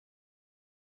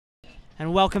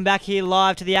And welcome back here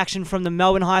live to the action from the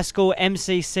Melbourne High School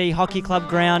MCC Hockey Club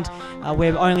ground.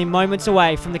 We're only moments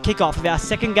away from the kickoff of our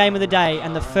second game of the day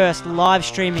and the first live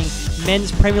streaming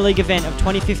men's Premier League event of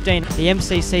 2015. The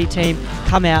MCC team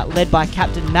come out led by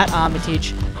captain Matt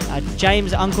Armitage,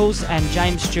 James Uncles and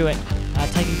James Stewart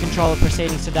taking control of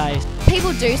proceedings today.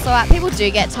 People do slow up, people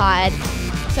do get tired,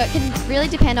 so it can really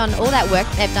depend on all that work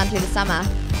they've done through the summer.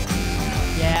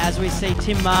 Yeah, as we see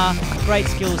Tim Marr, great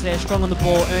skills there, strong on the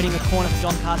ball, earning a corner for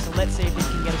Doncaster. Let's see if he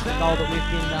can get us the goal that we've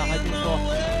been hoping for.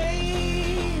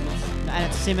 And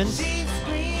it's Simmons.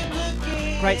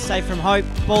 Great save from Hope.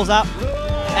 Ball's up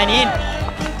and in.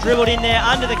 Dribbled in there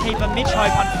under the keeper, Mitch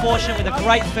Hope, unfortunate with a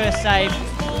great first save.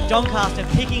 Doncaster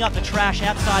picking up the trash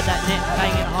outside that net,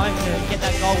 paying it home to get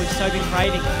that goal we've so been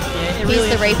craving. Yeah, Here's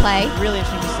the replay. Really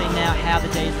interesting to see now how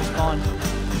the D's respond.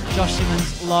 Josh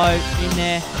Simmons low in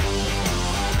there.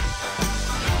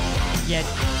 Yeah,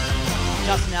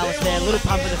 Justin Ellis there, a little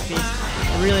pump of the fist.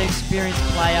 A really experienced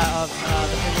player of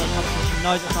the Premier League competition,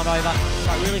 knows it's not over.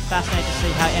 But really fascinated to see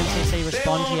how MCC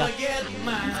respond here.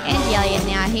 Andy Elliott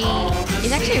now, he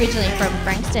is actually originally from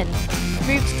Frankston,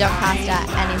 moved to Doncaster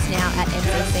and is now at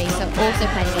MCC, so also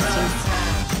playing against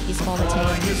his former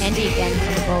team. Andy again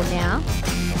from the ball now.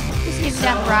 Just gives it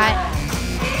down the right.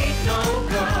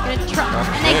 Gonna try,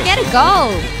 and they get a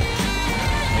goal.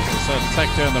 So attack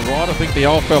down the right. I think the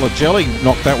old fella Jelly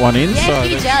knocked that one in. Yeah, so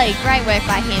Hugh Jelly, great work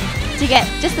by him to get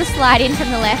just the slide in from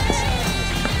the left.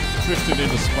 Drifted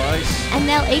into space. And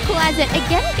they'll equalise it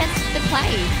again against the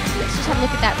play. Let's just have a look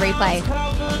at that replay.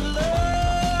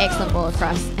 Excellent ball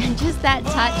across. And just that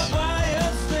touch.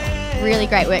 Really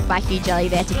great work by Hugh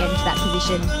Jelly there to get into that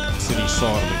position. City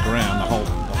side of the ground. The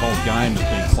whole game is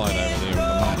being played over there at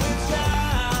the moment.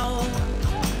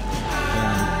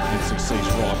 MCC's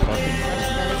right, but I think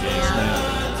it's now.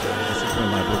 This is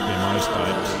when they've looked their most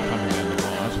days coming down the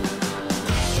right.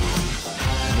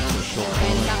 Looks a short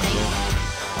corner.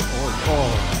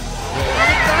 And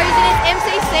it goes in, it's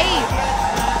MCC.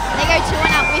 They go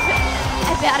 2-1 up with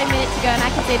about a minute to go, and I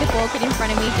can see the ball kid in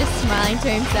front of me just smiling to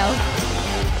himself.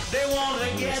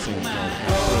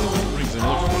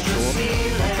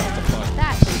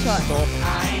 That shot.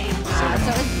 So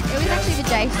it was actually the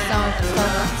Jace Solomon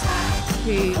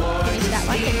who finished that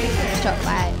one. Good shot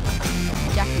by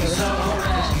Jack Lewis to get that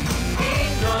position.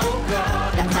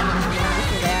 That's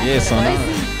happening there. Yes, I know.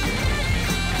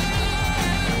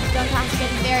 Doncaster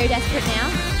getting very desperate now.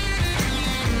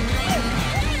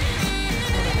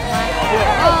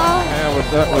 Oh. Yeah,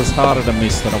 that was harder to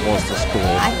miss than it was to score.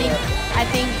 I think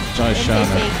MCC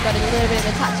got a little bit of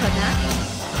a touch on that.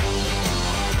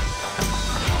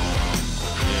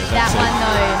 Yeah, that one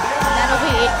though, that'll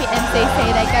be it for MCC.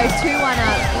 They go 2-1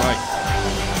 up. Right.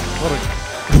 What a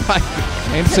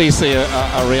MCC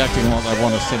are reacting like they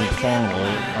won a semi-final.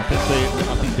 I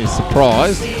think they're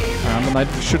surprised, and they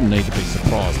shouldn't need to be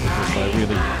surprised because they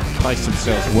really placed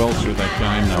themselves well through that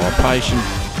game. They were patient.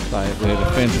 Their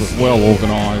defence was well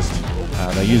organised.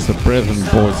 They used the Brethren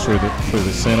boys through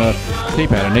the centre. Keep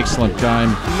had an excellent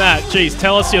game. Matt, geez,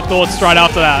 tell us your thoughts straight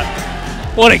after that.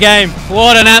 What a game.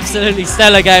 What an absolutely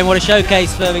stellar game. What a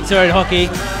showcase for Victorian hockey.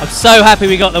 I'm so happy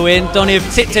we got the win. Donny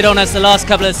have tipped it on us the last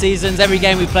couple of seasons. Every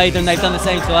game we played them, they've done the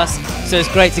same to us. So it's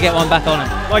great to get one back on them.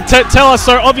 Like, tell us,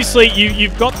 so obviously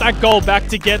you've got that goal back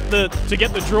to get the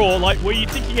draw. Like, were you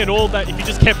thinking at all that if you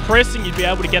just kept pressing, you'd be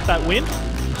able to get that win?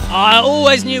 I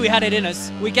always knew we had it in us.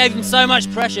 We gave them so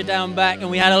much pressure down back and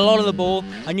we had a lot of the ball.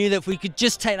 I knew that if we could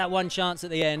just take that one chance at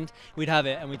the end, we'd have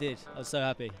it, and we did. I was so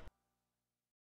happy.